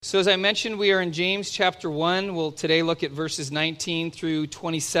So as I mentioned, we are in James chapter 1. We'll today look at verses 19 through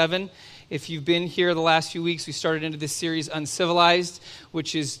 27. If you've been here the last few weeks, we started into this series, Uncivilized,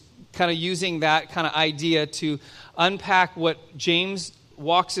 which is kind of using that kind of idea to unpack what James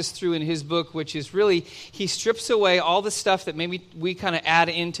walks us through in his book, which is really, he strips away all the stuff that maybe we kind of add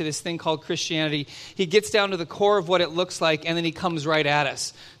into this thing called Christianity. He gets down to the core of what it looks like, and then he comes right at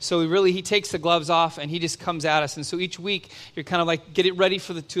us. So he takes the gloves off, and he just comes at us. And so each week, you're kind of like, get it ready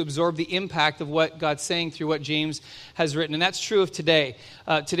to absorb the impact of what God's saying through what James has written. And that's true of today.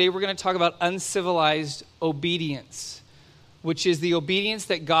 Today, we're going to talk about uncivilized obedience, which is the obedience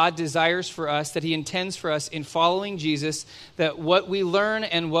that God desires for us, that he intends for us in following Jesus, that what we learn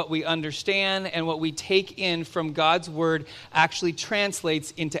and what we understand and what we take in from God's word actually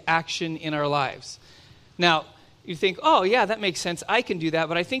translates into action in our lives. Now, you think, oh yeah, that makes sense, I can do that,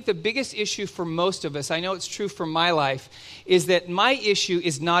 but I think the biggest issue for most of us, I know it's true for my life, is that my issue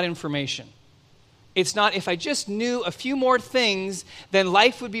is not information. It's not, if I just knew a few more things, then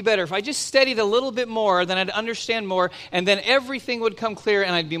life would be better. If I just studied a little bit more, then I'd understand more, and then everything would come clear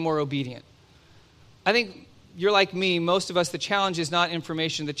and I'd be more obedient. I think you're like me, most of us, the challenge is not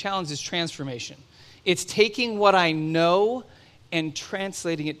information, the challenge is transformation. It's taking what I know and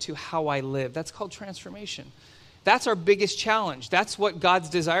translating it to how I live. That's called transformation. That's our biggest challenge. That's what God's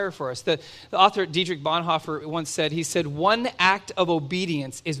desire for us. The author Dietrich Bonhoeffer once said, he said, one act of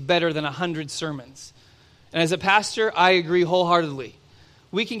obedience is better than 100 sermons. And as a pastor, I agree wholeheartedly.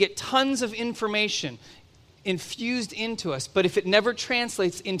 We can get tons of information infused into us, but if it never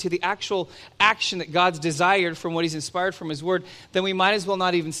translates into the actual action that God's desired from what he's inspired from his word, then we might as well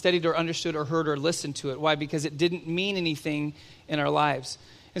not even studied or understood or heard or listened to it. Why? Because it didn't mean anything in our lives.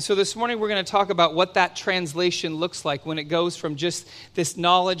 And so this morning we're going to talk about what that translation looks like when it goes from just this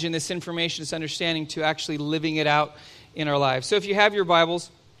knowledge and this information, this understanding, to actually living it out in our lives. So if you have your Bibles,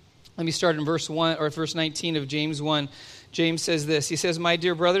 let me start in verse 19 of James 1. James says this. He says, "My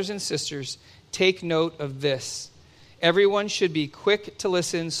dear brothers and sisters, take note of this. Everyone should be quick to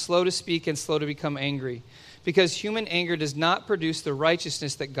listen, slow to speak, and slow to become angry, because human anger does not produce the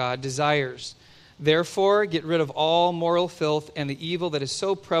righteousness that God desires. Therefore, get rid of all moral filth and the evil that is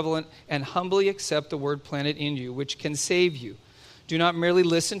so prevalent, and humbly accept the word planted in you, which can save you. Do not merely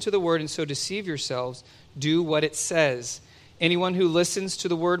listen to the word and so deceive yourselves. Do what it says. Anyone who listens to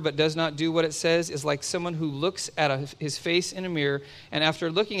the word but does not do what it says is like someone who looks at his face in a mirror, and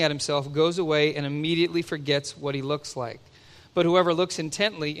after looking at himself goes away and immediately forgets what he looks like. But whoever looks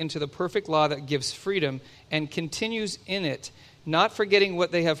intently into the perfect law that gives freedom and continues in it, not forgetting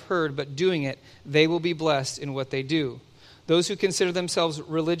what they have heard, but doing it, they will be blessed in what they do. Those who consider themselves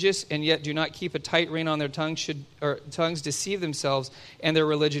religious and yet do not keep a tight rein on their tongues deceive themselves, and their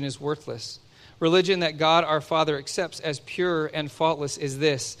religion is worthless. Religion that God our Father accepts as pure and faultless is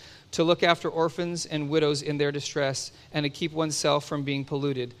this: to look after orphans and widows in their distress, and to keep oneself from being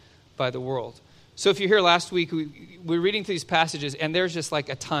polluted by the world." So if you're here last week, we're reading through these passages, and there's just like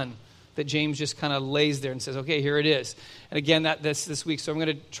a ton that James just kind of lays there and says, okay, here it is. And again, that's this week. So I'm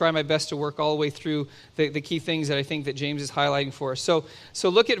going to try my best to work all the way through the key things that I think that James is highlighting for us. So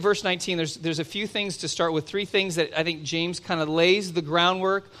look at verse 19. There's a few things to start with, three things that I think James kind of lays the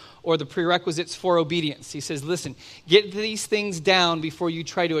groundwork or the prerequisites for obedience. He says, listen, get these things down before you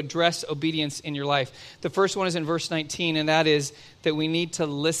try to address obedience in your life. The first one is in verse 19, and that is that we need to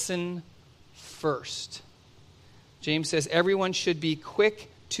listen first. James says everyone should be quick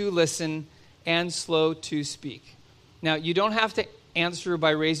to listen and slow to speak. Now, you don't have to answer by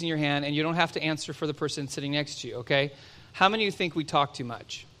raising your hand, and you don't have to answer for the person sitting next to you, okay? How many of you think we talk too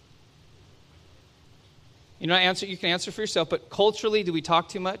much? You can answer for yourself, but culturally, do we talk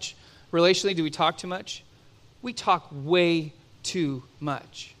too much? Relationally, do we talk too much? We talk way too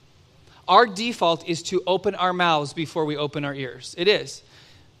much. Our default is to open our mouths before we open our ears. It is.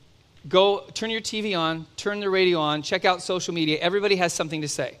 Go turn your TV on, turn the radio on, check out social media. Everybody has something to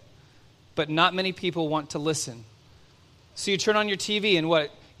say, but not many people want to listen. So you turn on your TV and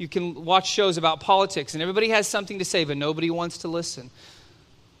you can watch shows about politics, and everybody has something to say, but nobody wants to listen.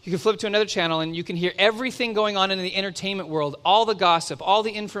 You can flip to another channel and you can hear everything going on in the entertainment world, all the gossip, all the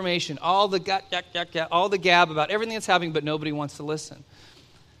information, all the gab about everything that's happening, but nobody wants to listen.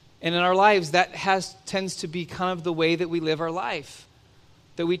 And in our lives, that tends to be kind of the way that we live our life.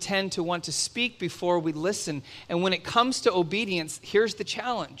 That we tend to want to speak before we listen. And when it comes to obedience, here's the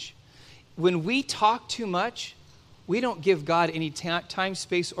challenge. When we talk too much, we don't give God any time,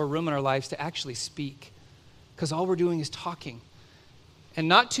 space, or room in our lives to actually speak. Because all we're doing is talking. And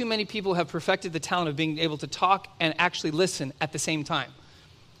not too many people have perfected the talent of being able to talk and actually listen at the same time.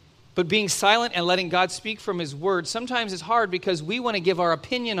 But being silent and letting God speak from his word sometimes is hard because we want to give our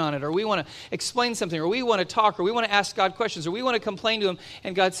opinion on it, or we want to explain something, or we want to talk, or we want to ask God questions, or we want to complain to him.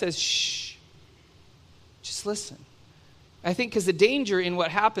 And God says, shh, just listen. I think because the danger in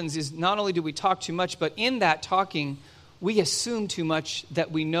what happens is not only do we talk too much, but in that talking, we assume too much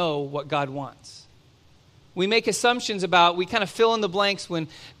that we know what God wants. We make assumptions we kind of fill in the blanks when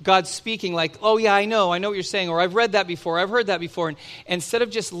God's speaking, like, oh yeah, I know what you're saying, or I've read that before, I've heard that before. And instead of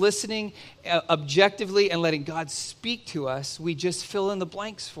just listening objectively and letting God speak to us, we just fill in the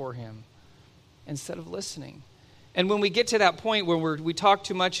blanks for him instead of listening. And when we get to that point where we talk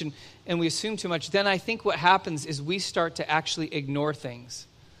too much and we assume too much, then I think what happens is we start to actually ignore things.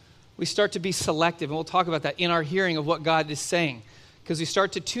 We start to be selective, and we'll talk about that in our hearing of what God is saying. Because we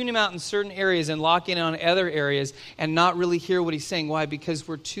start to tune him out in certain areas and lock in on other areas and not really hear what he's saying. Why? Because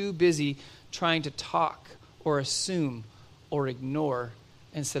we're too busy trying to talk or assume or ignore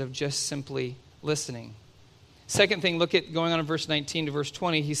instead of just simply listening. Second thing, look at going on in verse 19 to verse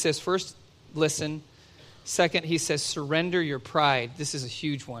 20. He says, first, listen. Second, he says, surrender your pride. This is a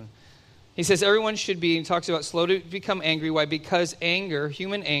huge one. He says everyone should be, and talks about slow to become angry. Why? Because anger,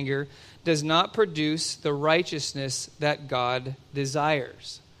 human anger, does not produce the righteousness that God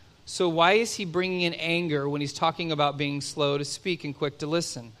desires. So why is he bringing in anger when he's talking about being slow to speak and quick to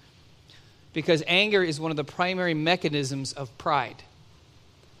listen? Because anger is one of the primary mechanisms of pride.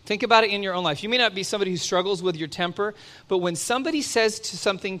 Think about it in your own life. You may not be somebody who struggles with your temper, but when somebody says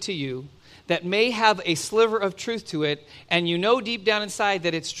something to you that may have a sliver of truth to it, and you know deep down inside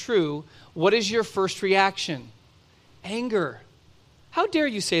that it's true, what is your first reaction? Anger. How dare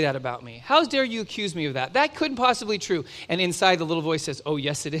you say that about me? How dare you accuse me of that? That couldn't possibly be true. And inside the little voice says, oh,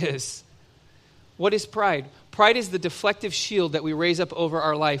 yes, it is. What is pride? Pride is the deflective shield that we raise up over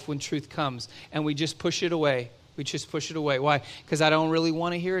our life when truth comes, and we just push it away. We just push it away. Why? Because I don't really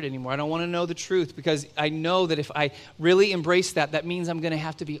want to hear it anymore. I don't want to know the truth, because I know that if I really embrace that, that means I'm going to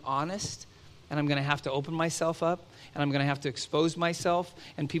have to be honest, and I'm going to have to open myself up, and I'm going to have to expose myself,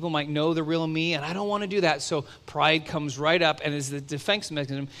 and people might know the real me, and I don't want to do that. So pride comes right up, and is the defense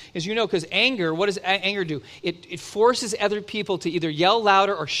mechanism. As you know, because anger, what does anger do? It forces other people to either yell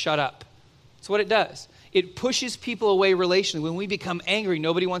louder or shut up. That's what it does. It pushes people away relationally. When we become angry,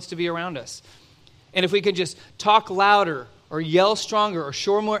 nobody wants to be around us. And if we can just talk louder or yell stronger or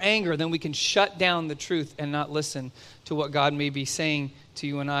show more anger, then we can shut down the truth and not listen to what God may be saying to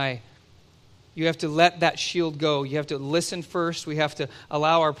you and I. You have to let that shield go. You have to listen first. We have to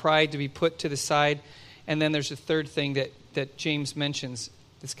allow our pride to be put to the side. And then there's a third thing that James mentions.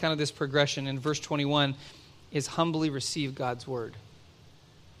 It's kind of this progression. In verse 21 is humbly receive God's word.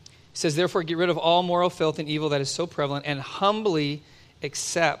 It says, therefore, get rid of all moral filth and evil that is so prevalent, and humbly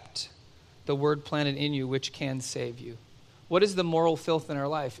accept the word planted in you, which can save you. What is the moral filth in our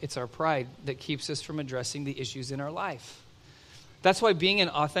life? It's our pride that keeps us from addressing the issues in our life. That's why being in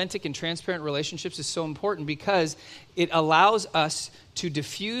authentic and transparent relationships is so important, because it allows us to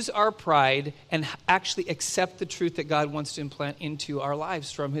diffuse our pride and actually accept the truth that God wants to implant into our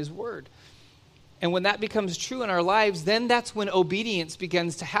lives from his word. And when that becomes true in our lives, then that's when obedience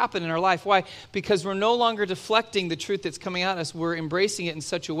begins to happen in our life. Why? Because we're no longer deflecting the truth that's coming at us. We're embracing it in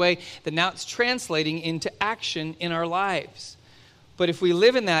such a way that now it's translating into action in our lives. But if we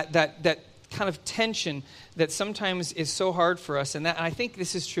live in that kind of tension that sometimes is so hard for us, and I think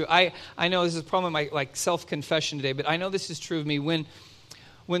this is true. I know this is probably my self-confession today, but I know this is true of me. When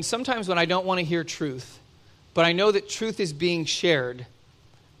sometimes when I don't want to hear truth, but I know that truth is being shared,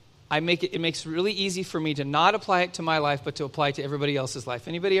 it makes it really easy for me to not apply it to my life, but to apply it to everybody else's life.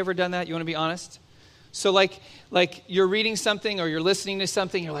 Anybody ever done that? You want to be honest? So like you're reading something or you're listening to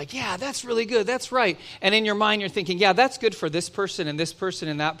something, you're like, yeah, that's really good, that's right. And in your mind you're thinking, yeah, that's good for this person and this person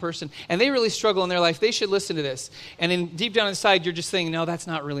and that person. And they really struggle in their life. They should listen to this. And deep down inside you're just saying, no, that's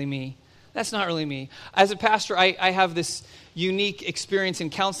not really me. That's not really me. As a pastor, I have this unique experience in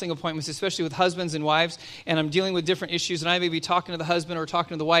counseling appointments, especially with husbands and wives, and I'm dealing with different issues, and I may be talking to the husband or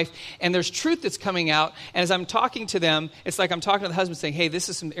talking to the wife, and there's truth that's coming out, and as I'm talking to them, it's like I'm talking to the husband saying, hey, this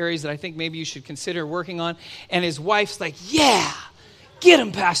is some areas that I think maybe you should consider working on, and his wife's like, yeah, get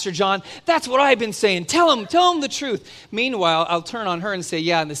him, Pastor John. That's what I've been saying. Tell him the truth. Meanwhile, I'll turn on her and say,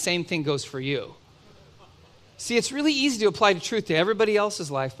 yeah, and the same thing goes for you. See, it's really easy to apply the truth to everybody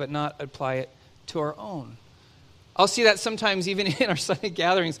else's life, but not apply it to our own. I'll see that sometimes even in our Sunday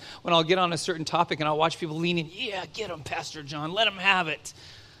gatherings when I'll get on a certain topic and I'll watch people lean in, yeah, get him, Pastor John, let him have it.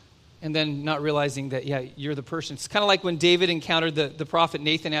 And then not realizing that, yeah, you're the person. It's kind of like when David encountered the prophet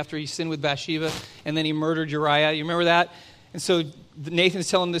Nathan after he sinned with Bathsheba and then he murdered Uriah. You remember that? And so Nathan's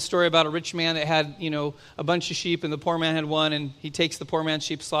telling this story about a rich man that had, a bunch of sheep, and the poor man had one, and he takes the poor man's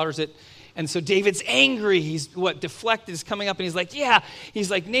sheep, slaughters it. And so David's angry. He's deflected, is coming up, and he's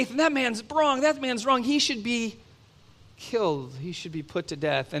like, Nathan, that man's wrong. He should be killed. He should be put to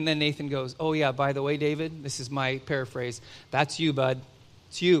death. And then Nathan goes, oh yeah, by the way, David, this is my paraphrase. That's you, bud.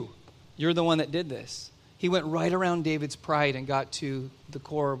 It's you. You're the one that did this. He went right around David's pride and got to the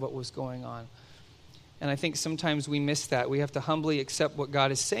core of what was going on. And I think sometimes we miss that. We have to humbly accept what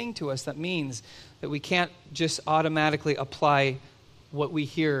God is saying to us. That means that we can't just automatically apply what we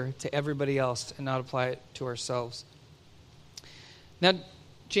hear to everybody else and not apply it to ourselves. Now,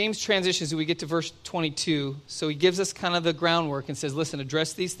 James transitions as we get to verse 22. So he gives us kind of the groundwork and says, listen,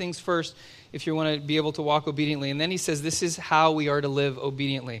 address these things first if you want to be able to walk obediently. And then he says, this is how we are to live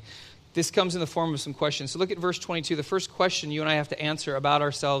obediently. This comes in the form of some questions. So look at verse 22. The first question you and I have to answer about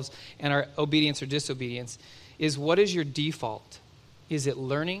ourselves and our obedience or disobedience is, what is your default? Is it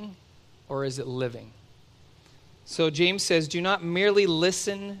learning or is it living? So James says, do not merely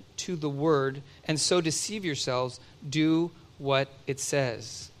listen to the word and so deceive yourselves. Do what it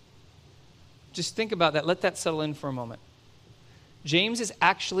says. Just think about that. Let that settle in for a moment. James is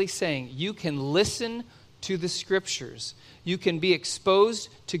actually saying you can listen to the scriptures. You can be exposed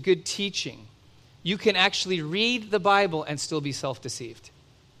to good teaching. You can actually read the Bible and still be self-deceived.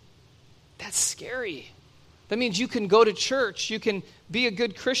 That's scary. That means you can go to church, you can be a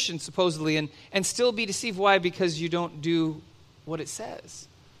good Christian supposedly and still be deceived. Why? Because you don't do what it says.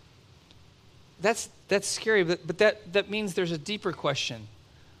 That's scary, but that means there's a deeper question.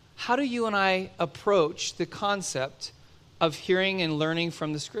 How do you and I approach the concept of hearing and learning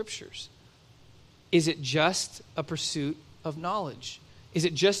from the scriptures? Is it just a pursuit of knowledge? Is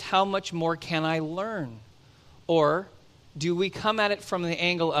it just how much more can I learn? Or do we come at it from the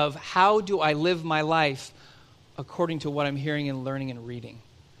angle of how do I live my life according to what I'm hearing and learning and reading?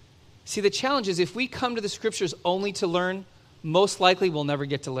 See, the challenge is if we come to the scriptures only to learn, most likely we'll never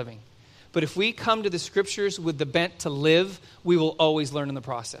get to living. But if we come to the scriptures with the bent to live, we will always learn in the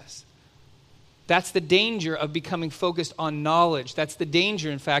process. That's the danger of becoming focused on knowledge. That's the danger,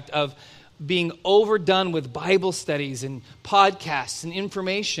 in fact, of being overdone with Bible studies and podcasts and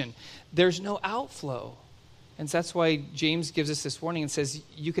information. There's no outflow. And that's why James gives us this warning and says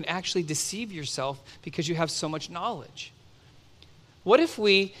you can actually deceive yourself because you have so much knowledge. What if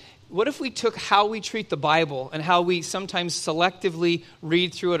we took how we treat the Bible and how we sometimes selectively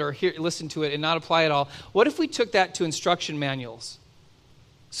read through it or listen to it and not apply it all? What if we took that to instruction manuals?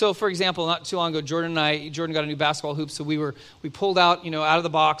 So, for example, not too long ago, Jordan got a new basketball hoop, so we pulled out, out of the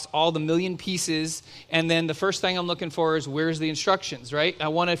box all the million pieces, and then the first thing I'm looking for is where's the instructions, right? I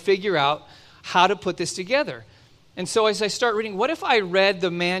want to figure out how to put this together. And so as I start reading, what if I read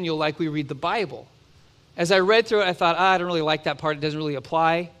the manual like we read the Bible? As I read through it, I thought, I don't really like that part. It doesn't really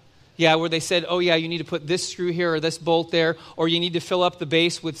apply. Yeah, where they said, oh yeah, you need to put this screw here or this bolt there, or you need to fill up the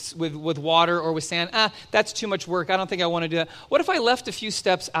base with water or with sand. That's too much work. I don't think I want to do that. What if I left a few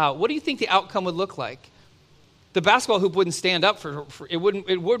steps out? What do you think the outcome would look like? The basketball hoop wouldn't stand up for it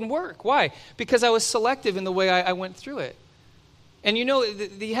wouldn't work. Why? Because I was selective in the way I went through it. And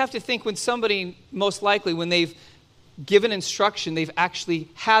you have to think when somebody, most likely, when they've given instruction, they've actually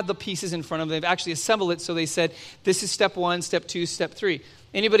had the pieces in front of them. They've actually assembled it. So they said, this is step 1, step 2, step 3.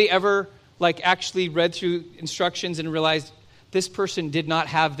 Anybody ever actually read through instructions and realized this person did not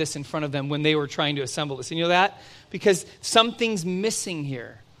have this in front of them when they were trying to assemble this? And you know that? Because something's missing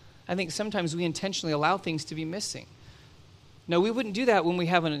here. I think sometimes we intentionally allow things to be missing. No, we wouldn't do that when we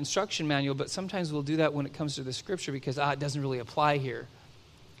have an instruction manual, but sometimes we'll do that when it comes to the scripture because it doesn't really apply here.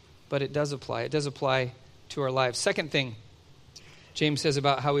 But it does apply. It does apply to our lives. Second thing James says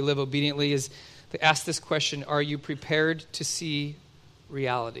about how we live obediently is to ask this question, are you prepared to see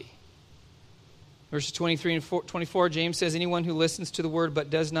reality? Verses 23 and 24, James says, anyone who listens to the word but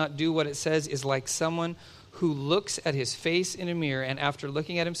does not do what it says is like someone who looks at his face in a mirror and after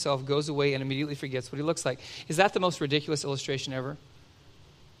looking at himself goes away and immediately forgets what he looks like. Is that the most ridiculous illustration ever?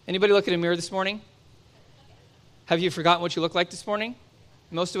 Anybody look at a mirror this morning? Have you forgotten what you look like this morning?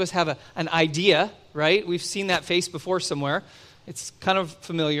 Most of us have an idea, right? We've seen that face before somewhere. It's kind of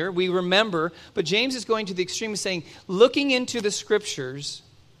familiar. We remember. But James is going to the extreme of saying, looking into the scriptures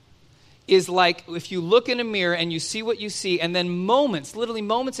is like if you look in a mirror and you see what you see, and then moments, literally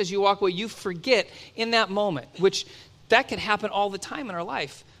moments as you walk away, you forget in that moment, which that can happen all the time in our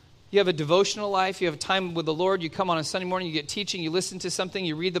life. You have a devotional life, you have time with the Lord, you come on a Sunday morning, you get teaching, you listen to something,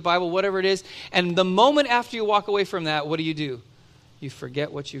 you read the Bible, whatever it is, and the moment after you walk away from that, what do? You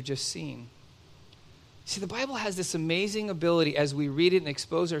forget what you've just seen. See, the Bible has this amazing ability as we read it and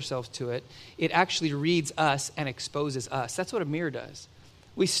expose ourselves to it, it actually reads us and exposes us. That's what a mirror does.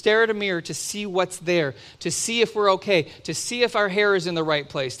 We stare at a mirror to see what's there, to see if we're okay, to see if our hair is in the right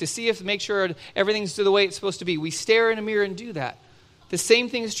place, to see if, make sure everything's the way it's supposed to be. We stare in a mirror and do that. The same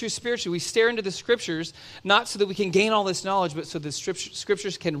thing is true spiritually. We stare into the Scriptures, not so that we can gain all this knowledge, but so the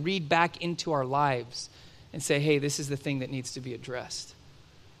Scriptures can read back into our lives and say, hey, this is the thing that needs to be addressed.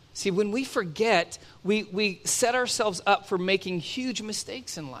 See, when we forget, we set ourselves up for making huge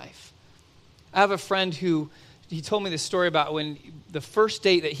mistakes in life. I have a friend who, he told me this story about when the first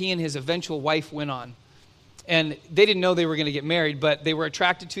date that he and his eventual wife went on. And they didn't know they were going to get married, but they were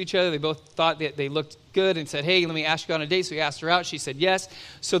attracted to each other. They both thought that they looked good and said, hey, let me ask you on a date. So he asked her out. She said yes.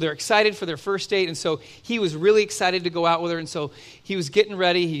 So they're excited for their first date. And so he was really excited to go out with her. And so he was getting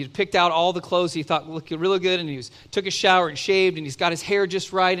ready. He had picked out all the clothes he thought looked really good. And he took a shower and shaved. And he's got his hair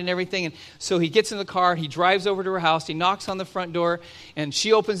just right and everything. And so he gets in the car. He drives over to her house. He knocks on the front door. And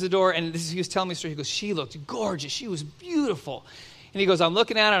she opens the door. And he was telling me a story. He goes, she looked gorgeous. She was beautiful. And he goes, I'm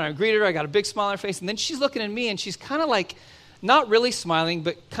looking at her, and I greeted her. I got a big smile on her face. And then she's looking at me, and she's kind of like, not really smiling,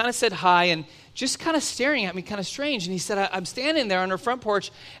 but kind of said hi, and just kind of staring at me, kind of strange. And he said, I'm standing there on her front porch,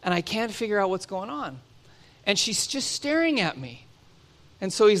 and I can't figure out what's going on. And she's just staring at me.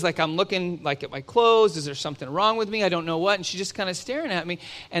 And so he's like, I'm looking like at my clothes. Is there something wrong with me? I don't know what. And she's just kind of staring at me.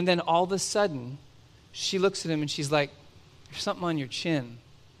 And then all of a sudden, she looks at him, and she's like, there's something on your chin.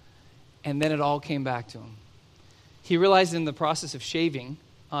 And then it all came back to him. He realized in the process of shaving,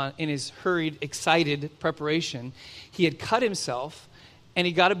 in his hurried, excited preparation, he had cut himself, and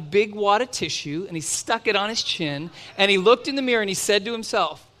he got a big wad of tissue, and he stuck it on his chin, and he looked in the mirror, and he said to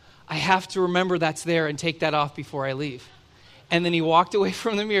himself, I have to remember that's there and take that off before I leave. And then he walked away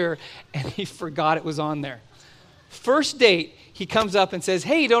from the mirror, and he forgot it was on there. First date, he comes up and says,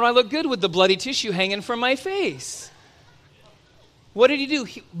 hey, don't I look good with the bloody tissue hanging from my face? What did he do?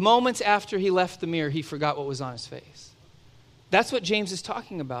 Moments after he left the mirror, he forgot what was on his face. That's what James is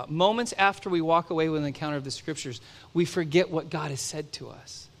talking about. Moments after we walk away with an encounter of the Scriptures, we forget what God has said to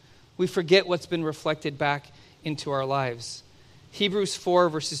us. We forget what's been reflected back into our lives. Hebrews 4,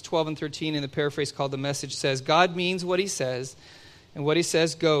 verses 12 and 13, in the paraphrase called The Message, says, God means what he says, and what he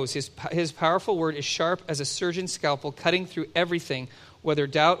says goes. His powerful word is sharp as a surgeon's scalpel, cutting through everything, whether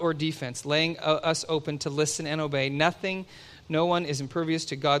doubt or defense, laying us open to listen and obey. No one is impervious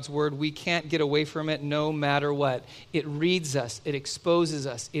to God's word. We can't get away from it no matter what. It reads us. It exposes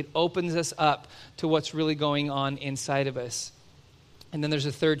us. It opens us up to what's really going on inside of us. And then there's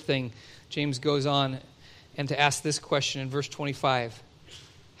a third thing. James goes on and to ask this question in verse 25.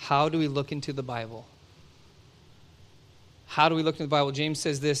 How do we look into the Bible? How do we look into the Bible? James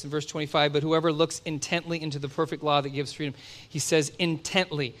says this in verse 25, but whoever looks intently into the perfect law that gives freedom. He says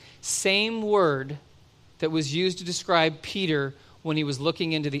intently. Same word that was used to describe Peter when he was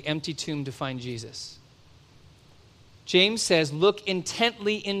looking into the empty tomb to find Jesus. James says, look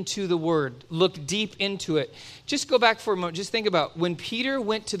intently into the word. Look deep into it. Just go back for a moment. Just think about when Peter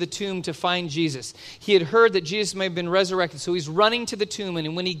went to the tomb to find Jesus. He had heard that Jesus may have been resurrected, so he's running to the tomb.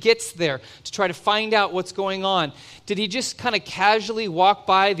 And when he gets there to try to find out what's going on, did he just kind of casually walk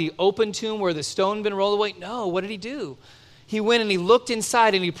by the open tomb where the stone had been rolled away? No, what did he do? He went and he looked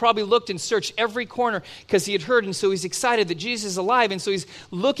inside, and he probably looked and searched every corner because he had heard, and so he's excited that Jesus is alive, and so he's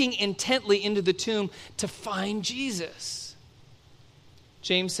looking intently into the tomb to find Jesus.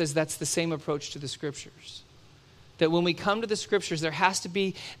 James says that's the same approach to the Scriptures. That when we come to the Scriptures, there has to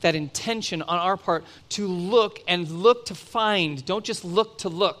be that intention on our part to look and look to find. Don't just look to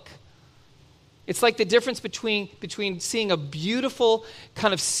look. It's like the difference between seeing a beautiful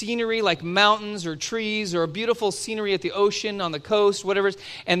kind of scenery like mountains or trees or a beautiful scenery at the ocean, on the coast, whatever it is,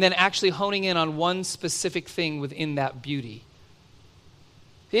 and then actually honing in on one specific thing within that beauty.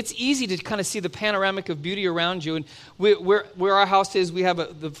 It's easy to kind of see the panoramic of beauty around you. And where our house is,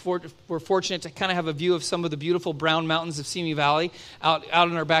 we're fortunate to kind of have a view of some of the beautiful brown mountains of Simi Valley out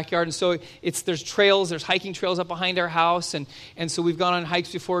in our backyard. And so there's trails, there's hiking trails up behind our house. And so we've gone on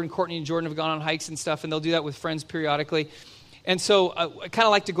hikes before, and Courtney and Jordan have gone on hikes and stuff, and they'll do that with friends periodically. And so I kind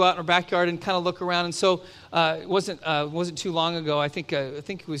of like to go out in our backyard and kind of look around. And so it wasn't too long ago. I think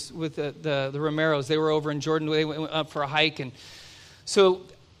it was with the Romeros. They were over in Jordan. They went up for a hike, and so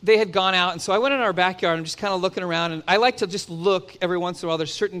they had gone out, and so I went in our backyard. I'm just kind of looking around, and I like to just look every once in a while.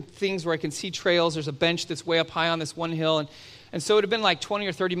 There's certain things where I can see trails. There's a bench that's way up high on this one hill, and so it had been like 20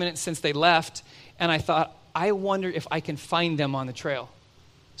 or 30 minutes since they left, and I thought, I wonder if I can find them on the trail.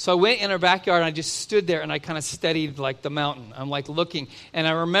 So I went in our backyard, and I just stood there, and I kind of studied like the mountain. I'm like looking, and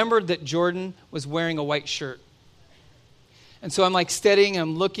I remembered that Jordan was wearing a white shirt. And so I'm like studying, and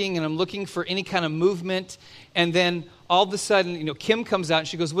I'm looking for any kind of movement. And then all of a sudden, Kim comes out and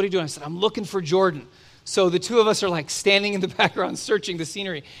she goes, "What are you doing?" I said, "I'm looking for Jordan." So the two of us are like standing in the background searching the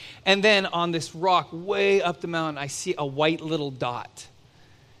scenery. And then on this rock way up the mountain, I see a white little dot.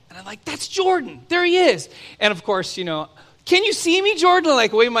 And I'm like, "That's Jordan. There he is." And of course, "Can you see me, Jordan?" I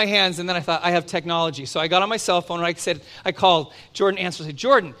like wave my hands. And then I thought, I have technology. So I got on my cell phone and I called. Jordan answered. I said,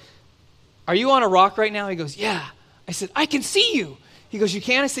 "Jordan, are you on a rock right now?" He goes, "Yeah." I said, "I can see you." He goes, "You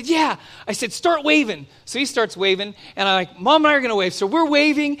can?" I said, "Yeah." I said, "Start waving." So he starts waving, and I'm like, "Mom and I are going to wave." So we're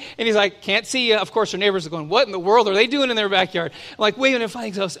waving, and he's like, "Can't see you." Of course, our neighbors are going, "What in the world are they doing in their backyard?" I'm like waving, and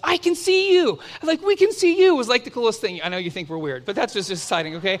finally he goes, "I can see you." I'm like, "We can see you." It was like the coolest thing. I know you think we're weird, but that's just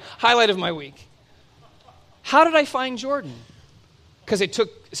exciting, okay? Highlight of my week. How did I find Jordan? Because I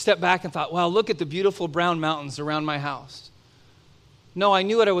took a step back and thought, wow, look at the beautiful brown mountains around my house. No, I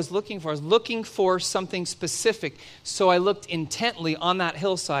knew what I was looking for. I was looking for something specific. So I looked intently on that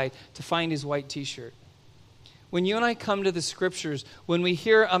hillside to find his white t-shirt. When you and I come to the scriptures, when we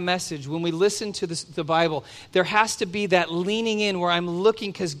hear a message, when we listen to the Bible, there has to be that leaning in where I'm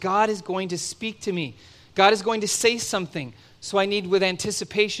looking because God is going to speak to me. God is going to say something. So I need, with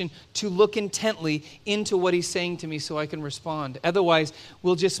anticipation, to look intently into what he's saying to me so I can respond. Otherwise,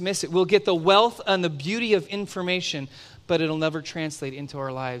 we'll just miss it. We'll get the wealth and the beauty of information, but it'll never translate into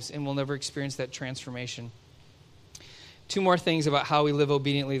our lives, and we'll never experience that transformation. Two more things about how we live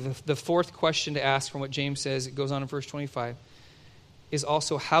obediently. The fourth question to ask from what James says, it goes on in verse 25, is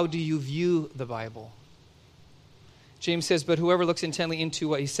also, how do you view the Bible? James says, "But whoever looks intently into,"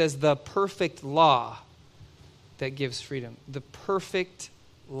 what he says, "the perfect law that gives freedom." The perfect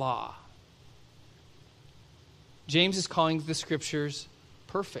law. James is calling the scriptures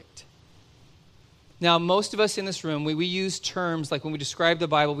perfect. Now, most of us in this room, we use terms like when we describe the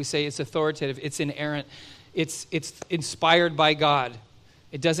Bible, we say it's authoritative, it's inerrant, it's inspired by God.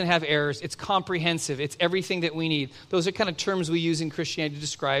 It doesn't have errors, it's comprehensive, it's everything that we need. Those are kind of terms we use in Christianity to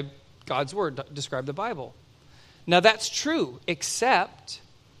describe God's word, to describe the Bible. Now, that's true, except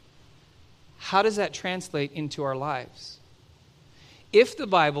how does that translate into our lives? If the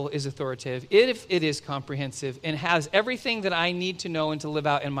Bible is authoritative, if it is comprehensive and has everything that I need to know and to live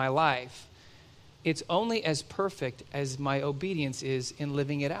out in my life, it's only as perfect as my obedience is in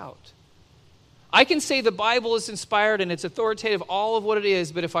living it out. I can say the Bible is inspired and it's authoritative, all of what it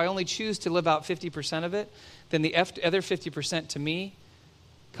is, but if I only choose to live out 50% of it, then the other 50% to me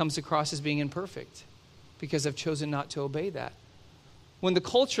comes across as being imperfect because I've chosen not to obey that. When the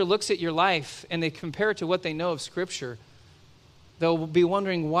culture looks at your life and they compare it to what they know of Scripture, they'll be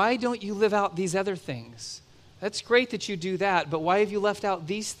wondering, why don't you live out these other things? That's great that you do that, but why have you left out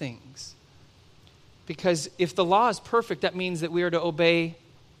these things? Because if the law is perfect, that means that we are to obey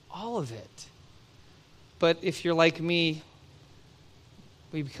all of it. But if you're like me,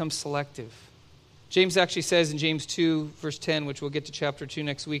 we become selective. James actually says in James 2, verse 10, which we'll get to chapter 2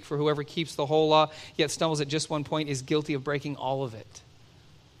 next week, "For whoever keeps the whole law, yet stumbles at just one point, is guilty of breaking all of it."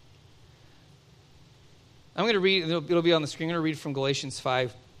 I'm going to read, it'll be on the screen, I'm going to read from Galatians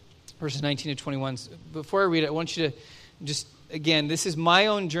 5, verses 19 to 21. Before I read it, I want you to just, again, this is my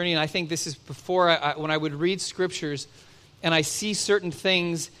own journey, and I think this is before, when I would read scriptures, and I see certain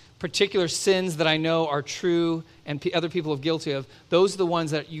things, particular sins that I know are true and other people are guilty of, those are the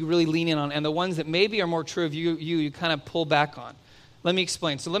ones that you really lean in on, and the ones that maybe are more true of you kind of pull back on. Let me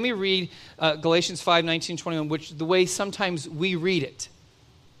explain. So let me read Galatians 5, 19, 21, which the way sometimes we read it.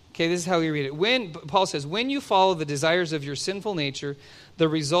 Okay, this is how we read it. Paul says, "When you follow the desires of your sinful nature, the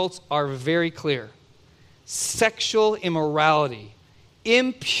results are very clear. Sexual immorality,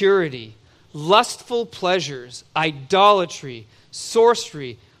 impurity, lustful pleasures, idolatry,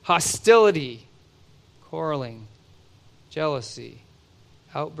 sorcery, hostility, quarreling, jealousy,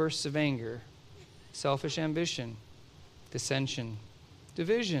 outbursts of anger, selfish ambition, dissension,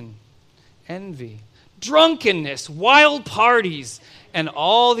 division, envy, drunkenness, wild parties, and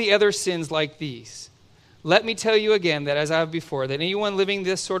all the other sins like these. Let me tell you again that, as I have before, that anyone living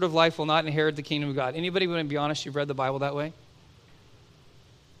this sort of life will not inherit the kingdom of God." Anybody want to be honest, you've read the Bible that way?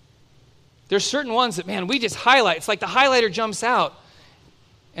 There's certain ones that, man, we just highlight. It's like the highlighter jumps out.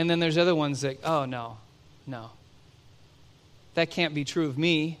 And then there's other ones that, oh, no. That can't be true of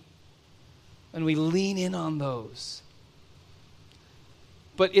me. And we lean in on those.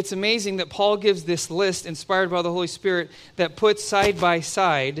 But it's amazing that Paul gives this list, inspired by the Holy Spirit, that puts side by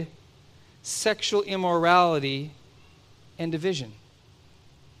side sexual immorality and division.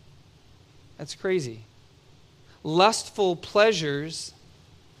 That's crazy. Lustful pleasures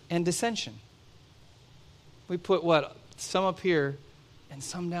and dissension. We put what? Some up here and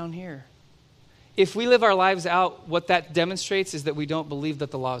some down here. if we live our lives out, what that demonstrates is that we don't believe that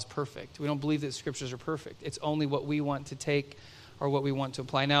the law is perfect. We don't believe that the scriptures are perfect. It's only what we want to take or what we want to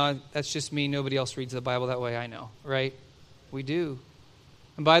apply. Now, that's just me. Nobody else reads the Bible that way, I know, right? We do.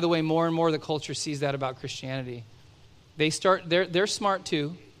 And by the way, more and more the culture sees that about Christianity. They're smart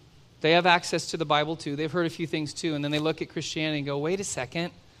too. They have access to the Bible too. They've heard a few things too. And then they look at Christianity and go, wait a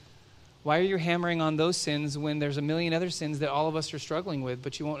second. Why are you hammering on those sins when there's a million other sins that all of us are struggling with,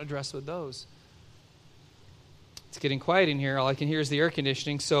 but you won't address with those? It's getting quiet in here. All I can hear is the air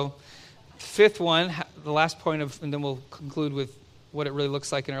conditioning. So fifth one, the last point and then we'll conclude with what it really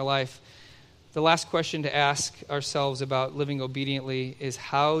looks like in our life. The last question to ask ourselves about living obediently is,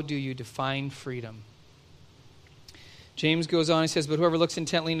 how do you define freedom? James goes on, he says, but whoever looks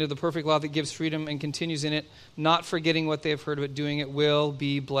intently into the perfect law that gives freedom and continues in it, not forgetting what they have heard but doing it, will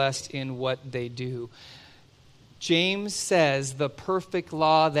be blessed in what they do. James says the perfect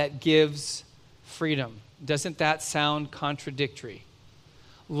law that gives freedom. Doesn't that sound contradictory?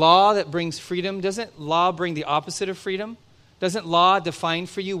 Law that brings freedom, doesn't law bring the opposite of freedom? Doesn't law define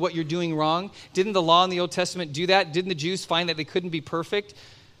for you what you're doing wrong? Didn't the law in the Old Testament do that? Didn't the Jews find that they couldn't be perfect?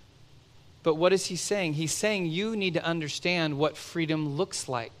 But what is he saying? He's saying you need to understand what freedom looks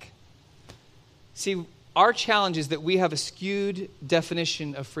like. See, our challenge is that we have a skewed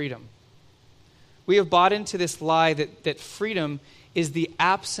definition of freedom. We have bought into this lie that freedom is the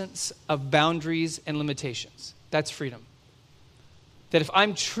absence of boundaries and limitations. That's freedom. That if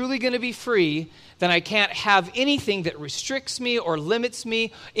I'm truly going to be free, then I can't have anything that restricts me or limits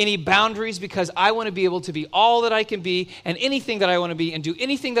me, any boundaries, because I want to be able to be all that I can be and anything that I want to be and do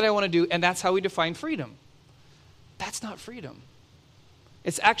anything that I want to do, and that's how we define freedom. That's not freedom.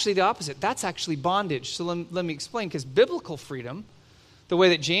 It's actually the opposite. That's actually bondage. So let me explain, because biblical freedom, the way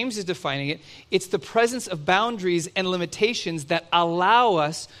that James is defining it, it's the presence of boundaries and limitations that allow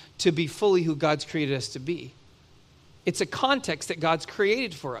us to be fully who God's created us to be. It's a context that God's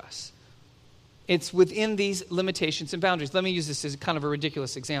created for us. It's within these limitations and boundaries. Let me use this as kind of a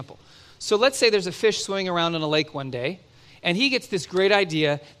ridiculous example. So let's say there's a fish swimming around in a lake one day, and he gets this great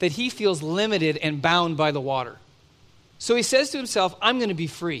idea that he feels limited and bound by the water. So he says to himself, I'm going to be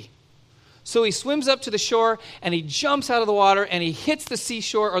free. So he swims up to the shore, and he jumps out of the water, and he hits the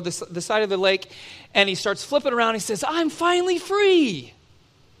seashore or the side of the lake, and he starts flipping around. He says, I'm finally free.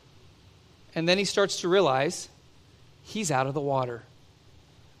 And then he starts to realize he's out of the water.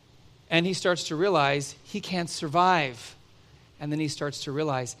 And he starts to realize he can't survive. And then he starts to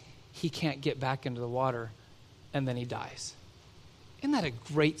realize he can't get back into the water. And then he dies. Isn't that a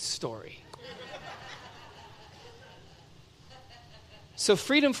great story? So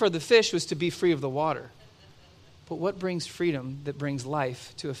freedom for the fish was to be free of the water. But what brings freedom that brings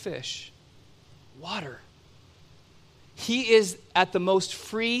life to a fish? Water. He is at the most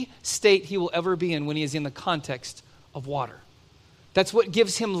free state he will ever be in when he is in the context of water. That's what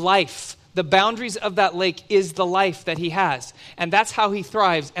gives him life. The boundaries of that lake is the life that he has. And that's how he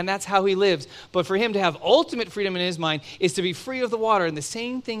thrives, and that's how he lives. But for him to have ultimate freedom in his mind is to be free of the water. And the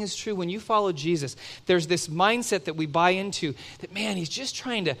same thing is true when you follow Jesus. There's this mindset that we buy into that, man, he's just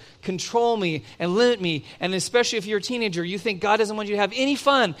trying to control me and limit me. And especially if you're a teenager, you think God doesn't want you to have any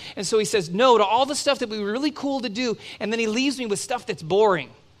fun. And so he says no to all the stuff that would be really cool to do. And then he leaves me with stuff that's boring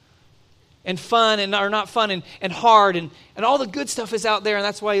and fun and or not fun and hard and all the good stuff is out there, and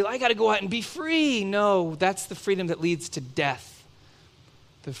that's why I got to go out and be free. No, that's the freedom that leads to death.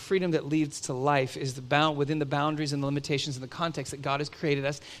 The freedom that leads to life is within the boundaries and the limitations and the context that God has created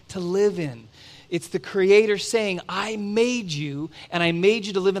us to live in. It's the Creator saying, I made you, and I made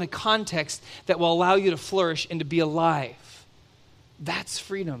you to live in a context that will allow you to flourish and to be alive. That's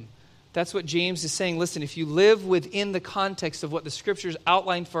freedom. That's what James is saying. Listen, if you live within the context of what the Scriptures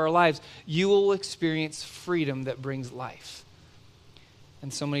outline for our lives, you will experience freedom that brings life.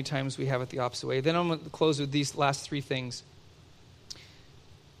 And so many times we have it the opposite way. Then I'm going to close with these last three things.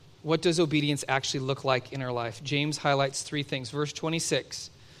 What does obedience actually look like in our life? James highlights three things. Verse 26,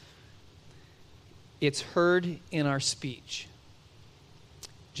 it's heard in our speech.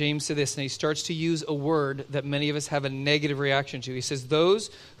 James said this, and he starts to use a word that many of us have a negative reaction to. He says,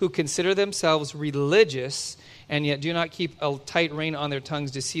 those who consider themselves religious and yet do not keep a tight rein on their tongues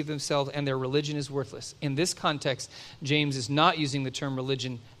deceive themselves, and their religion is worthless. In this context, James is not using the term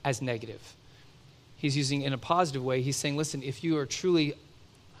religion as negative. He's using it in a positive way. He's saying, listen, if you are truly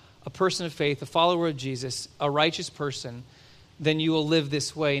a person of faith, a follower of Jesus, a righteous person, then you will live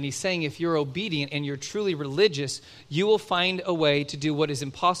this way. And he's saying if you're obedient and you're truly religious, you will find a way to do what is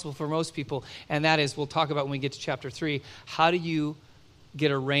impossible for most people. And that is, we'll talk about when we get to chapter 3, how do you get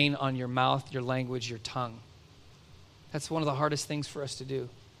a rein on your mouth, your language, your tongue? That's one of the hardest things for us to do.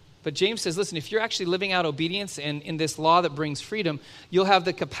 But James says, listen, if you're actually living out obedience and in this law that brings freedom, you'll have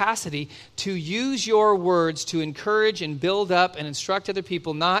the capacity to use your words to encourage and build up and instruct other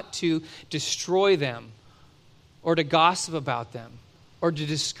people, not to destroy them or to gossip about them or to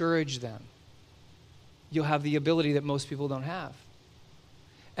discourage them. You'll have the ability that most people don't have.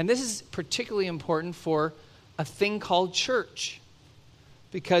 And this is particularly important for a thing called church,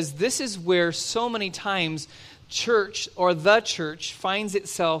 because this is where so many times church or the church finds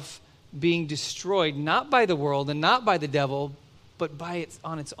itself being destroyed, not by the world and not by the devil, but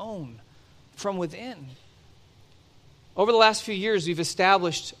on its own, from within. Over the last few years, we've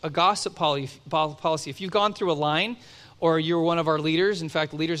established a gossip policy. If you've gone through a line, or you're one of our leaders, in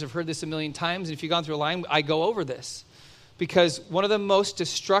fact, leaders have heard this a million times, and if you've gone through a line, I go over this. Because one of the most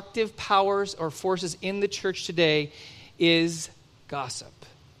destructive powers or forces in the church today is gossip.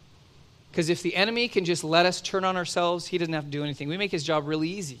 Because if the enemy can just let us turn on ourselves, he doesn't have to do anything. We make his job really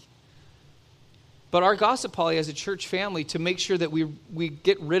easy. But our gossip policy as a church family, to make sure that we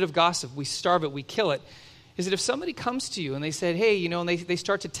get rid of gossip, we starve it, we kill it, is that if somebody comes to you and they said, hey, and they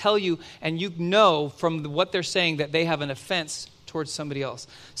start to tell you, and you know from what they're saying that they have an offense towards somebody else.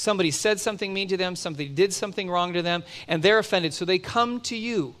 Somebody said something mean to them, somebody did something wrong to them, and they're offended. So they come to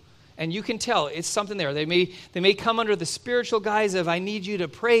you. And you can tell it's something there. They may come under the spiritual guise of, I need you to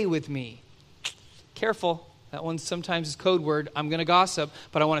pray with me. Careful. That one sometimes is code word. I'm going to gossip,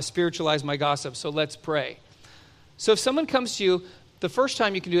 but I want to spiritualize my gossip, so let's pray. So if someone comes to you, the first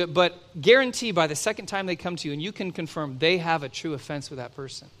time you can do it, but guarantee by the second time they come to you, and you can confirm they have a true offense with that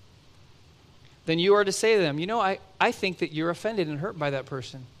person, then you are to say to them, I think that you're offended and hurt by that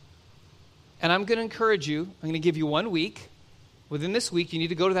person. And I'm going to encourage you. I'm going to give you 1 week. Within this week, you need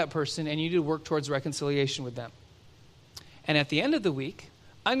to go to that person and you need to work towards reconciliation with them. And at the end of the week,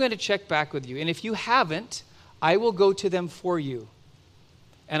 I'm going to check back with you. And if you haven't, I will go to them for you.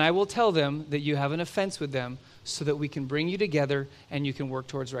 And I will tell them that you have an offense with them so that we can bring you together and you can work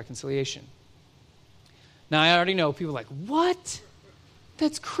towards reconciliation. Now, I already know people are like, what?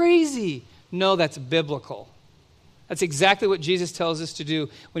 That's crazy. No, that's biblical. That's exactly what Jesus tells us to do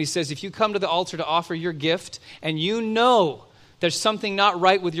when he says, if you come to the altar to offer your gift and you know there's something not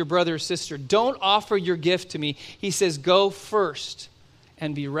right with your brother or sister, don't offer your gift to me. He says, go first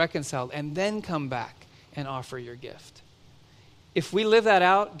and be reconciled and then come back and offer your gift. If we live that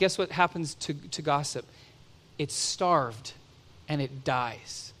out, guess what happens to gossip? It's starved and it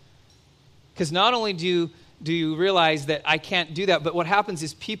dies. Because not only do you realize that I can't do that, but what happens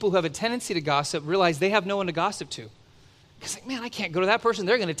is people who have a tendency to gossip realize they have no one to gossip to. Because man, I can't go to that person.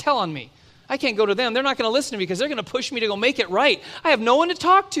 They're going to tell on me. I can't go to them. They're not going to listen to me because they're going to push me to go make it right. I have no one to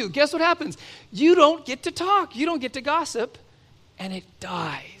talk to. Guess what happens? You don't get to talk. You don't get to gossip. And it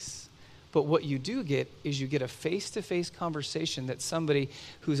dies. But what you do get is you get a face-to-face conversation that somebody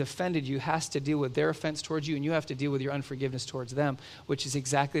who's offended you has to deal with their offense towards you, and you have to deal with your unforgiveness towards them, which is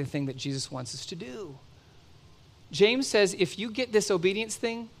exactly the thing that Jesus wants us to do. James says if you get this obedience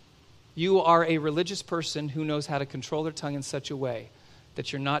thing, you are a religious person who knows how to control their tongue in such a way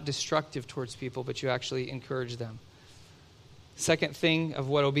that you're not destructive towards people, but you actually encourage them. Second thing of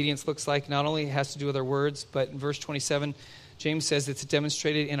what obedience looks like, not only has to do with our words, but in verse 27, James says it's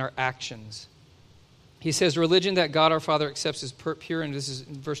demonstrated in our actions. He says, religion that God our Father accepts as pure, and this is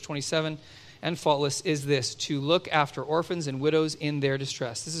in verse 27, and faultless, is this, to look after orphans and widows in their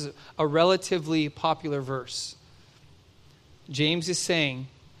distress. This is a relatively popular verse. James is saying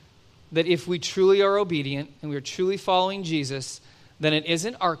that if we truly are obedient and we are truly following Jesus, then it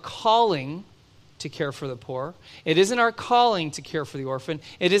isn't our calling to care for the poor. It isn't our calling to care for the orphan.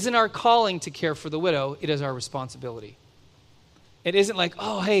 It isn't our calling to care for the widow. It is our responsibility. It isn't like,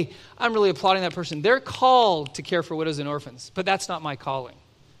 oh, hey, I'm really applauding that person. They're called to care for widows and orphans, but that's not my calling.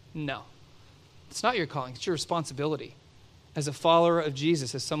 No, it's not your calling. It's your responsibility. As a follower of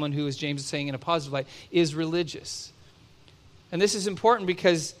Jesus, as someone who, as James is saying in a positive light, is religious. And this is important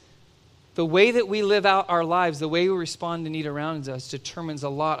because the way that we live out our lives, the way we respond to need around us, determines a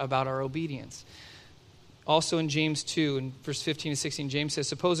lot about our obedience. Also in James 2, in verse 15 to 16, James says,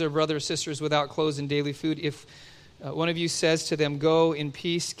 suppose our brother or sister is without clothes and daily food. If one of you says to them, go in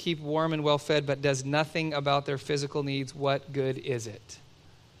peace, keep warm and well fed, but does nothing about their physical needs, what good is it?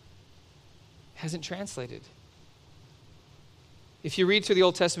 Hasn't translated. If you read through the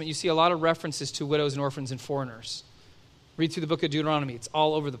Old Testament, you see a lot of references to widows and orphans and foreigners. Read through the book of Deuteronomy. It's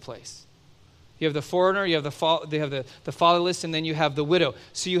all over the place. You have the foreigner, you have the fatherless, and then you have the widow.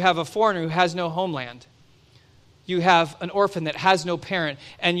 So you have a foreigner who has no homeland. You have an orphan that has no parent,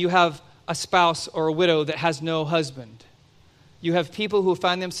 and you have a spouse or a widow that has no husband. You have people who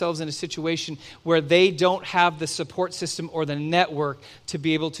find themselves in a situation where they don't have the support system or the network to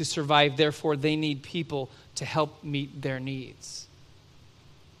be able to survive. Therefore, they need people to help meet their needs.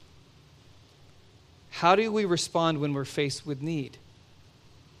 How do we respond when we're faced with need?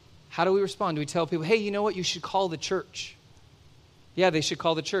 How do we respond? Do we tell people, hey, you know what? You should call the church. Yeah, they should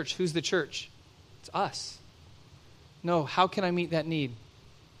call the church. Who's the church? It's us. No, how can I meet that need?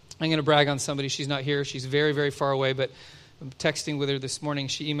 I'm going to brag on somebody. She's not here. She's very, very far away, but I'm texting with her this morning.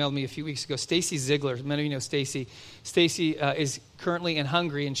 She emailed me a few weeks ago. Stacy Ziegler. Many of you know Stacy. Stacy is currently in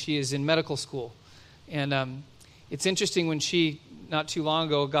Hungary, and she is in medical school. And it's interesting when she, not too long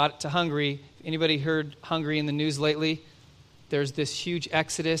ago, got to Hungary. Anybody heard Hungary in the news lately? There's this huge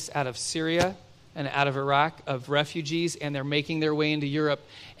exodus out of Syria and out of Iraq of refugees, and they're making their way into Europe.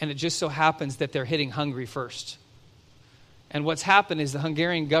 And it just so happens that they're hitting Hungary first. And what's happened is the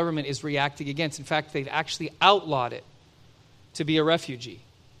Hungarian government is reacting against. In fact, they've actually outlawed it to be a refugee.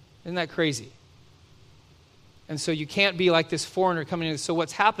 Isn't that crazy? And so you can't be like this foreigner coming in. So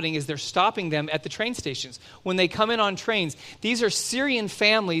what's happening is they're stopping them at the train stations. When they come in on trains, these are Syrian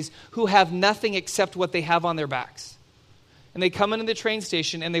families who have nothing except what they have on their backs. And they come into the train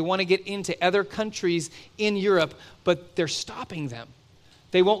station and they want to get into other countries in Europe, but they're stopping them.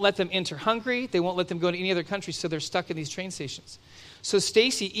 They won't let them enter Hungary. They won't let them go to any other country, so they're stuck in these train stations. So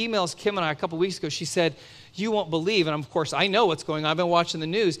Stacy emails Kim and I a couple weeks ago. She said, you won't believe, and of course I know what's going on. I've been watching the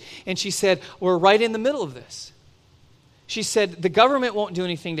news. And she said, we're right in the middle of this. She said, the government won't do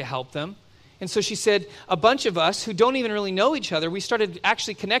anything to help them. And so she said, a bunch of us who don't even really know each other, we started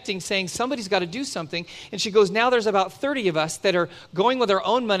actually connecting, saying somebody's got to do something. And she goes, now there's about 30 of us that are going with our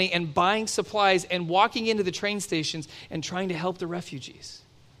own money and buying supplies and walking into the train stations and trying to help the refugees.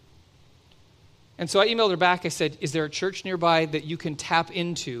 And so I emailed her back. I said, is there a church nearby that you can tap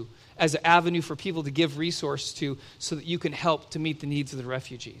into as an avenue for people to give resource to so that you can help to meet the needs of the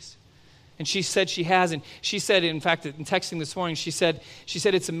refugees? And she said she has. And she said, in fact, in texting this morning, she said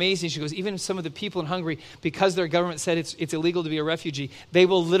it's amazing. She goes, even some of the people in Hungary, because their government said it's illegal to be a refugee, they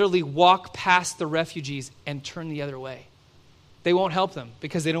will literally walk past the refugees and turn the other way. They won't help them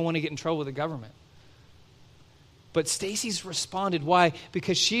because they don't want to get in trouble with the government. But Stacy's responded. Why?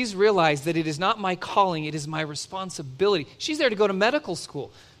 Because she's realized that it is not my calling, it is my responsibility. She's there to go to medical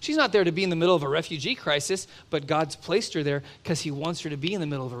school. She's not there to be in the middle of a refugee crisis, but God's placed her there because he wants her to be in the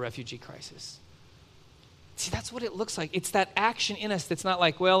middle of a refugee crisis. See, that's what it looks like. It's that action in us that's not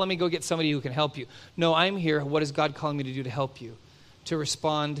like, well, let me go get somebody who can help you. No, I'm here. What is God calling me to do to help you? To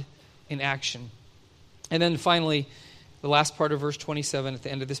respond in action. And then finally, the last part of verse 27 at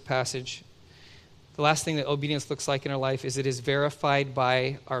the end of this passage, the last thing that obedience looks like in our life is it is verified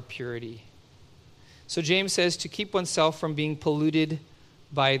by our purity. So James says to keep oneself from being polluted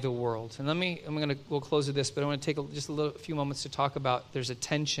by the world. And we'll close with this, but I want to take just a few moments to talk about there's a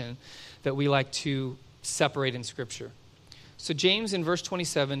tension that we like to separate in Scripture. So James in verse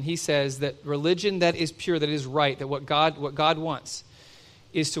 27, he says that religion that is pure, that is right, that what God wants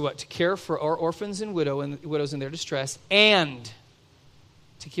is to what? To care for our orphans and widows in their distress and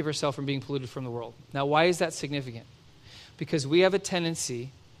to keep ourselves from being polluted from the world. Now, why is that significant? Because we have a tendency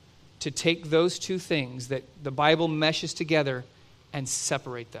to take those two things that the Bible meshes together and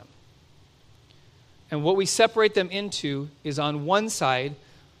separate them. And what we separate them into is on one side,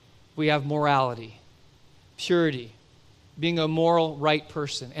 we have morality, purity, being a moral, right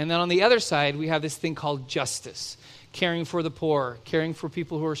person. And then on the other side, we have this thing called justice, caring for the poor, caring for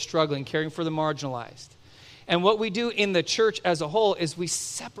people who are struggling, caring for the marginalized. And what we do in the church as a whole is we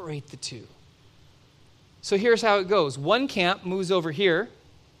separate the two. So here's how it goes. One camp moves over here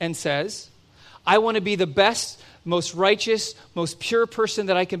and says, I want to be the best, most righteous, most pure person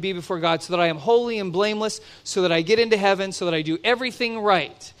that I can be before God so that I am holy and blameless, so that I get into heaven, so that I do everything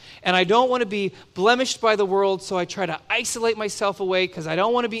right. And I don't want to be blemished by the world, so I try to isolate myself away because I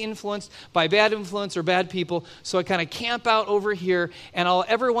don't want to be influenced by bad influence or bad people. So I kind of camp out over here, and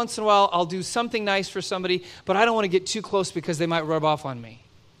every once in a while I'll do something nice for somebody, but I don't want to get too close because they might rub off on me.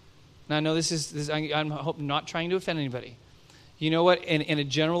 Now I know I'm not trying to offend anybody. You know what? In a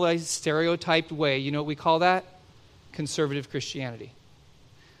generalized, stereotyped way, you know what we call that? Conservative Christianity.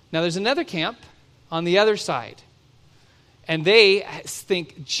 Now there's another camp on the other side. And they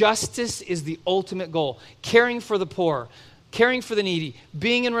think justice is the ultimate goal. Caring for the poor, caring for the needy,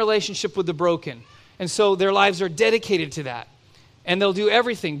 being in relationship with the broken. And so their lives are dedicated to that. And they'll do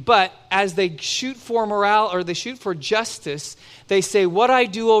everything. But as they shoot for morale or they shoot for justice, they say, what I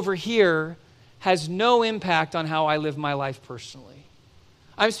do over here has no impact on how I live my life personally.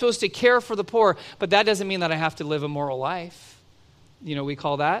 I'm supposed to care for the poor, but that doesn't mean that I have to live a moral life. You know, we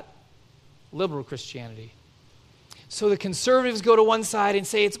call that liberal Christianity. So the conservatives go to one side and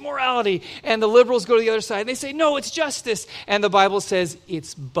say it's morality, and the liberals go to the other side and they say, no, it's justice. And the Bible says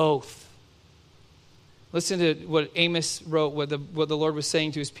it's both. Listen to what Amos wrote, what the Lord was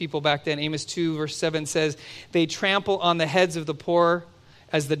saying to his people back then. Amos 2 verse 7 says, they trample on the heads of the poor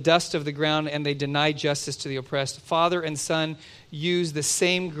as the dust of the ground, and they deny justice to the oppressed. Father and son use the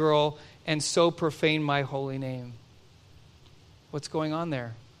same girl and so profane my holy name. What's going on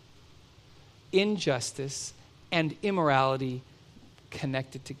there? Injustice and immorality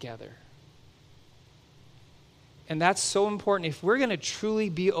connected together. And that's so important. If we're going to truly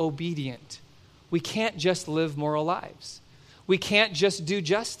be obedient, we can't just live moral lives. We can't just do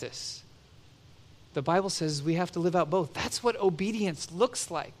justice. The Bible says we have to live out both. That's what obedience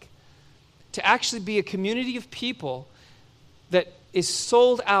looks like. To actually be a community of people that is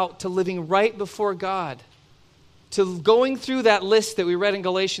sold out to living right before God, to going through that list that we read in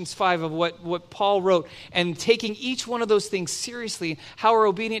Galatians 5 of what Paul wrote, and taking each one of those things seriously, how we're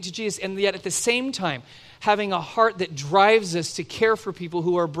obedient to Jesus, and yet at the same time, having a heart that drives us to care for people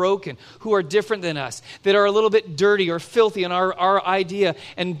who are broken, who are different than us, that are a little bit dirty or filthy in our idea,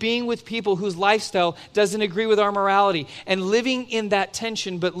 and being with people whose lifestyle doesn't agree with our morality, and living in that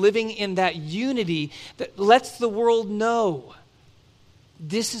tension, but living in that unity that lets the world know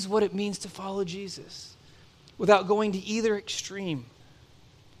this is what it means to follow Jesus, without going to either extreme.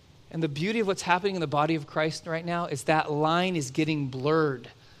 And the beauty of what's happening in the body of Christ right now is that line is getting blurred.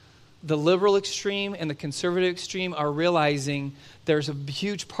 The liberal extreme and the conservative extreme are realizing there's a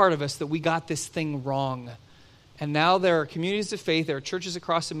huge part of us that we got this thing wrong. And now there are communities of faith, there are churches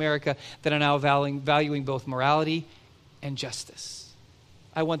across America that are now valuing both morality and justice.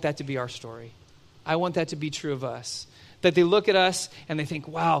 I want that to be our story. I want that to be true of us. That they look at us and they think,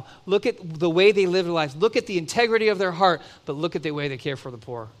 wow, look at the way they live their lives. Look at the integrity of their heart, but look at the way they care for the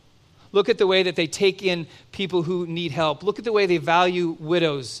poor. Look at the way that they take in people who need help. Look at the way they value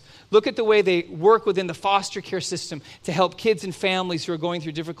widows. Look at the way they work within the foster care system to help kids and families who are going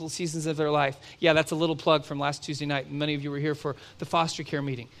through difficult seasons of their life. Yeah, that's a little plug from last Tuesday night. Many of you were here for the foster care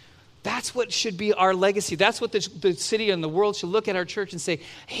meeting. That's what should be our legacy. That's what the city and the world should look at our church and say,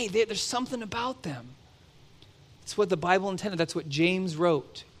 hey, there's something about them. It's what the Bible intended. That's what James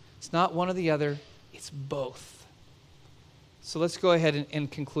wrote. It's not one or the other. It's both. So let's go ahead and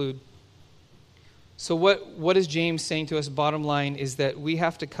conclude. So what is James saying to us? Bottom line is that we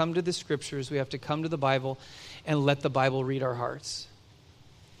have to come to the scriptures, we have to come to the Bible, and let the Bible read our hearts.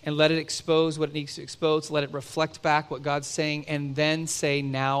 And let it expose what it needs to expose, let it reflect back what God's saying, and then say,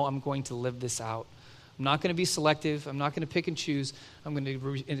 now I'm going to live this out. I'm not going to be selective. I'm not going to pick and choose. I'm going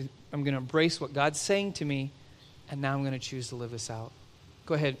to embrace what God's saying to me, and now I'm going to choose to live this out.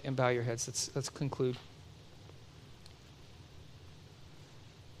 Go ahead and bow your heads. Let's conclude.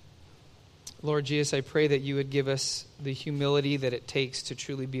 Lord Jesus, I pray that you would give us the humility that it takes to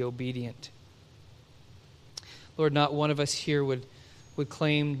truly be obedient. Lord, not one of us here would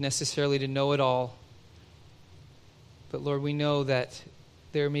claim necessarily to know it all. But Lord, we know that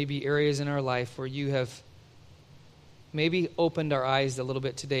there may be areas in our life where you have maybe opened our eyes a little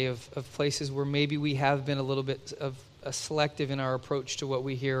bit today of places where maybe we have been a little bit of selective in our approach to what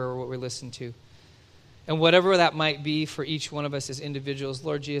we hear or what we listen to. And whatever that might be for each one of us as individuals,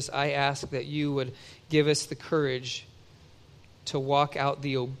 Lord Jesus, I ask that you would give us the courage to walk out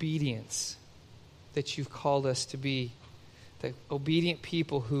the obedience that you've called us to be. The obedient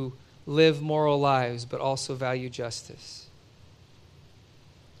people who live moral lives but also value justice.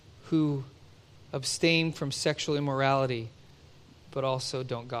 Who abstain from sexual immorality but also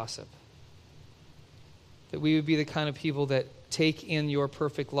don't gossip. That we would be the kind of people that take in your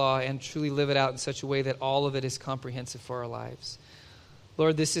perfect law and truly live it out in such a way that all of it is comprehensive for our lives.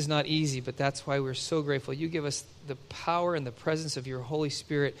 Lord, this is not easy, but that's why we're so grateful. You give us the power and the presence of your Holy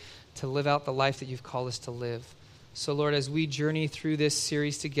Spirit to live out the life that you've called us to live. So, Lord, as we journey through this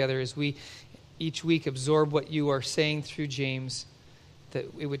series together, as we each week absorb what you are saying through James, that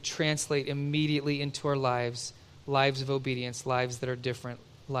it would translate immediately into our lives, lives of obedience, lives that are different,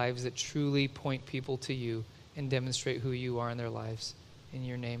 lives that truly point people to you and demonstrate who you are in their lives. In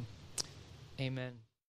your name, amen.